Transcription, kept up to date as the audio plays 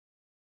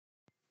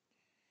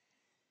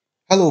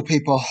Hello,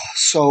 people.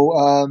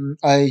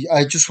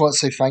 I just want to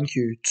say thank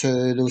you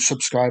to those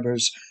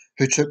subscribers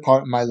who took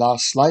part in my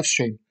last live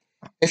stream.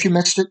 If you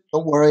missed it,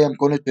 don't worry, I'm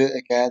going to do it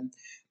again.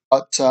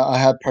 But I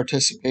had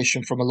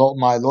participation from a lot of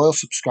my loyal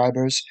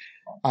subscribers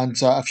and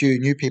a few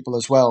new people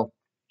as well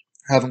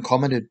who haven't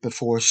commented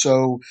before.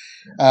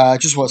 I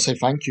just want to say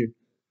thank you.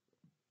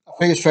 I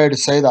think it's fair to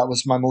say that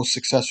was my most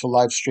successful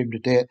live stream to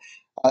date.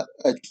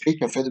 At peak,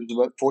 I think there was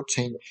about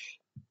 14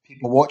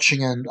 people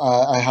watching, and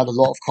I had a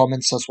lot of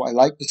comments. That's what I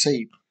like to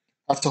see.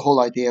 That's the whole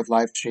idea of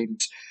live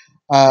streams.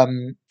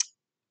 Um,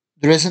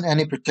 there isn't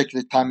any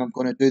particular time I'm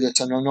going to do this,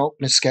 and I'm not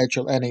going to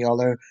schedule any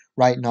other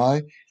right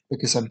now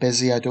because I'm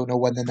busy. I don't know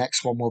when the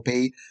next one will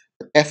be,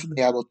 but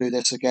definitely I will do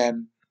this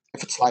again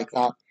if it's like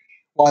that.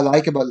 What I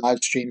like about live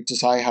streams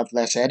is I have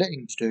less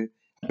editing to do.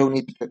 I don't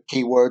need to put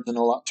keywords and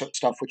all that sort of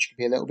stuff, which can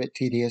be a little bit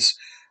tedious.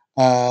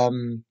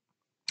 Um,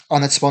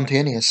 and it's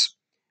spontaneous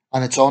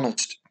and it's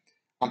honest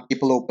and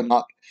people open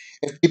up.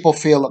 If people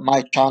feel that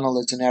my channel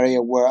is an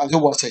area where I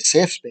don't want to say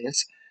safe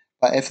space,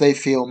 but if they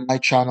feel my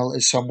channel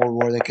is somewhere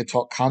where they can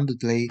talk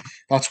candidly,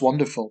 that's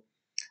wonderful.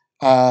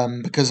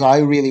 Because I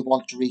really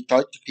want to reach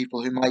out to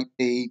people who might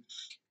be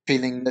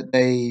feeling that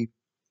they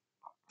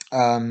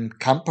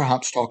can't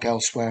perhaps talk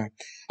elsewhere.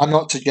 I'm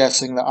not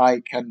suggesting that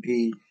I can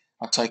be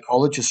a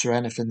psychologist or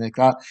anything like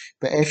that,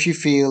 but if you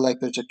feel like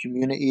there's a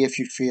community, if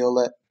you feel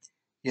that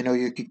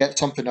you could get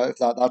something out of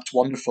that, that's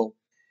wonderful.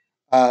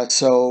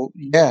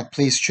 Yeah,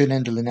 please tune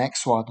into the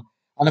next one.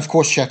 And of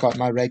course, check out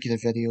my regular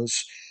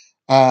videos.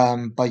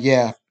 But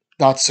yeah,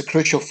 that's a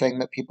crucial thing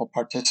that people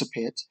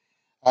participate.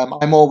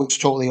 I'm always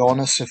totally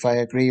honest if I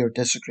agree or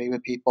disagree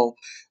with people,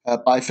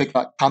 but I think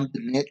that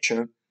candid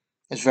nature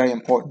is very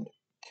important.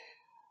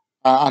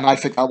 And I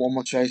think that one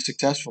was very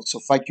successful. So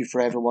thank you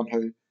for everyone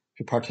who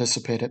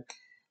participated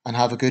and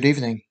have a good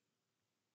evening.